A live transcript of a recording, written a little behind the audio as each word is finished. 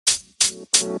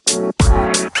Welcome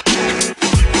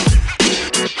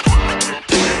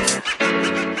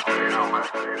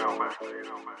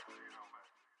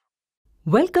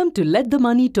to Let the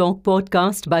Money Talk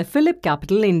podcast by Phillip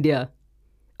Capital India,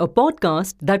 a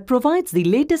podcast that provides the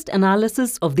latest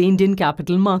analysis of the Indian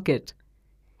capital market.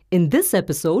 In this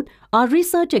episode, our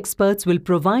research experts will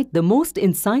provide the most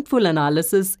insightful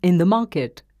analysis in the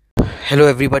market. Hello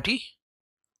everybody.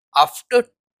 After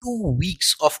 2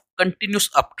 weeks of continuous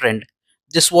uptrend,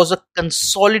 this was a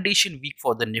consolidation week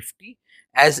for the Nifty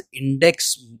as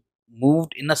index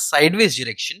moved in a sideways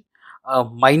direction,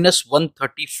 minus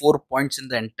 134 points in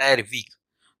the entire week.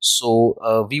 So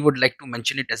we would like to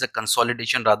mention it as a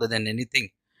consolidation rather than anything.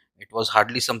 It was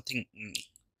hardly something.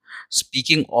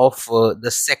 Speaking of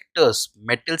the sectors,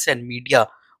 metals and media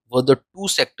were the two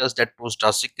sectors that rose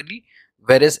drastically,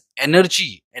 whereas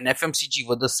energy and FMCG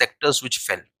were the sectors which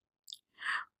fell.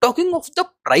 Talking of the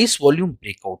price volume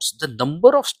breakouts, the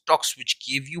number of stocks which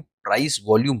gave you price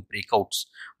volume breakouts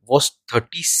was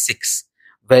 36,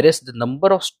 whereas the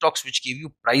number of stocks which gave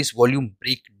you price volume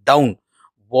breakdown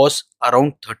was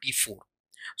around 34.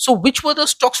 So which were the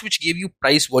stocks which gave you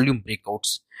price volume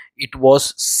breakouts? It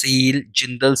was SAIL,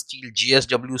 Jindal Steel,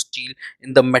 JSW Steel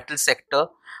in the metal sector.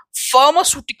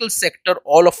 Pharmaceutical sector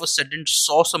all of a sudden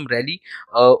saw some rally.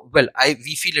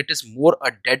 We feel it is more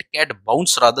a dead cat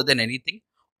bounce rather than anything.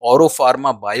 Oro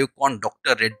Pharma, Biocon,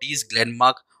 Dr. Reddy's,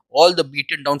 Glenmark, all the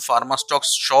beaten down pharma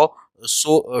stocks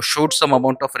showed some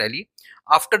amount of rally.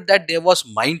 After that, there was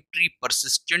Mindtree,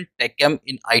 Persistent, Techem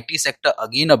in IT sector,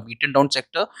 again a beaten down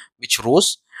sector which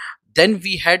rose. Then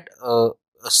we had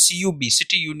CUB,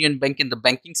 City Union Bank in the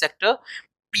banking sector.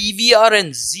 PVR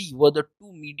and Z were the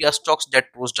two media stocks that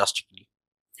rose drastically.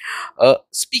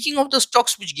 Speaking of the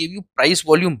stocks which gave you price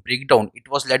volume breakdown, it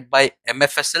was led by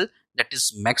MFSL, that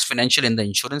is Max Financial in the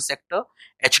insurance sector,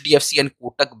 HDFC and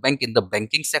Kotak Bank in the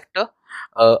banking sector,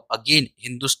 again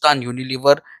Hindustan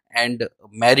Unilever and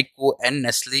Marico and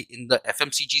Nestle in the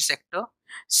FMCG sector,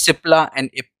 Cipla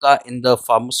and Ipca in the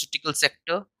pharmaceutical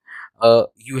sector.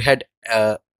 You had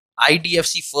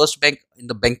IDFC First Bank in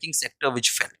the banking sector which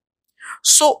fell.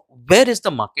 So where is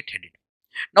the market headed?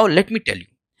 Now let me tell you,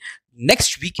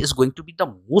 next week is going to be the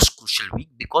most crucial week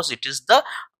because it is the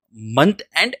month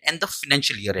end and the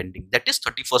financial year ending, that is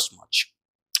 31st March.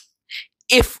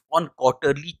 If on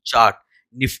quarterly chart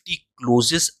Nifty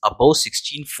closes above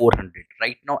 16,400,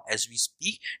 right now as we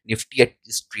speak Nifty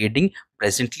is trading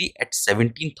presently at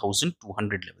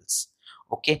 17,200 levels.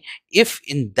 Okay, if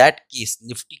in that case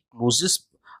Nifty closes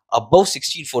above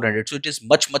 16,400, so it is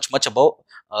much above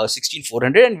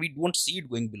 16,400 and we don't see it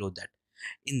going below that.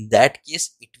 In that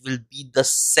case, it will be the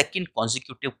second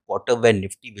consecutive quarter where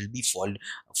Nifty will be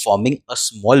forming a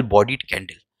small bodied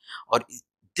candle. Or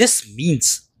this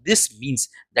means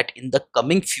that in the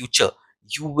coming future,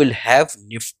 you will have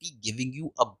Nifty giving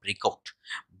you a breakout.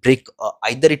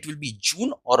 Either it will be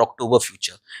June or October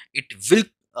future. It will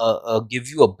give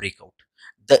you a breakout.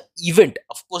 The event,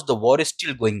 of course, the war is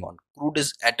still going on. Crude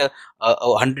is at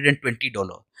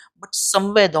 $120. But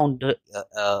somewhere down the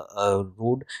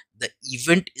road, the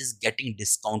event is getting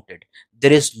discounted.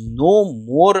 There is no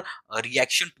more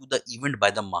reaction to the event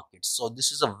by the market. So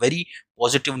this is a very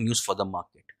positive news for the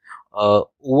market.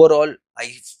 Overall,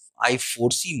 I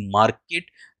foresee market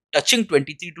touching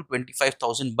 23 to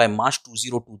 25,000 by March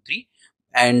 2023.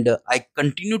 And I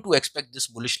continue to expect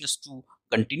this bullishness to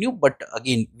continue, but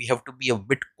again we have to be a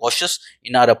bit cautious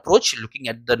in our approach, looking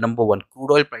at the number one,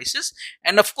 crude oil prices,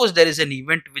 and of course there is an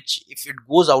event which, if it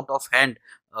goes out of hand,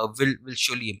 will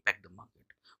surely impact the market.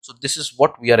 So this is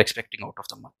what we are expecting out of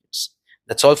the markets.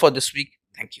 That's all for this week.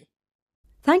 Thank you.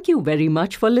 Thank you very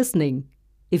much for listening.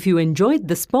 If you enjoyed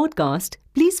this podcast,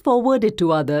 please forward it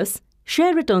to others,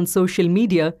 share it on social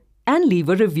media, and leave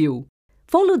a review.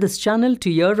 Follow this channel to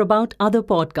hear about other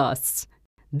podcasts.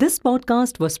 This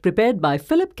podcast was prepared by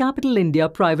Phillip Capital India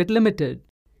Private Limited.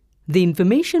 The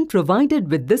information provided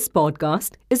with this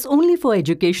podcast is only for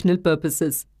educational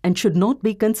purposes and should not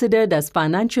be considered as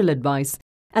financial advice,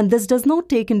 and this does not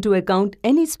take into account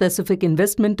any specific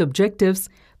investment objectives,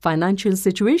 financial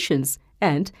situations,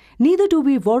 and neither do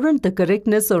we warrant the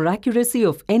correctness or accuracy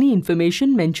of any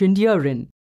information mentioned herein.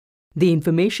 The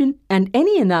information and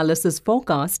any analysis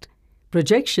forecast,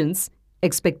 projections,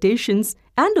 expectations,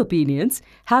 and opinions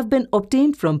have been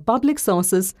obtained from public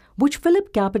sources which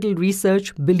Phillip Capital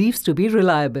Research believes to be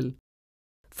reliable.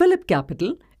 Phillip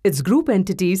Capital, its group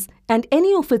entities, and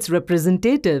any of its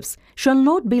representatives shall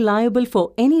not be liable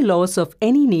for any loss of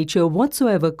any nature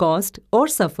whatsoever caused or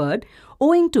suffered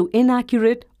owing to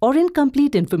inaccurate or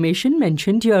incomplete information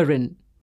mentioned herein.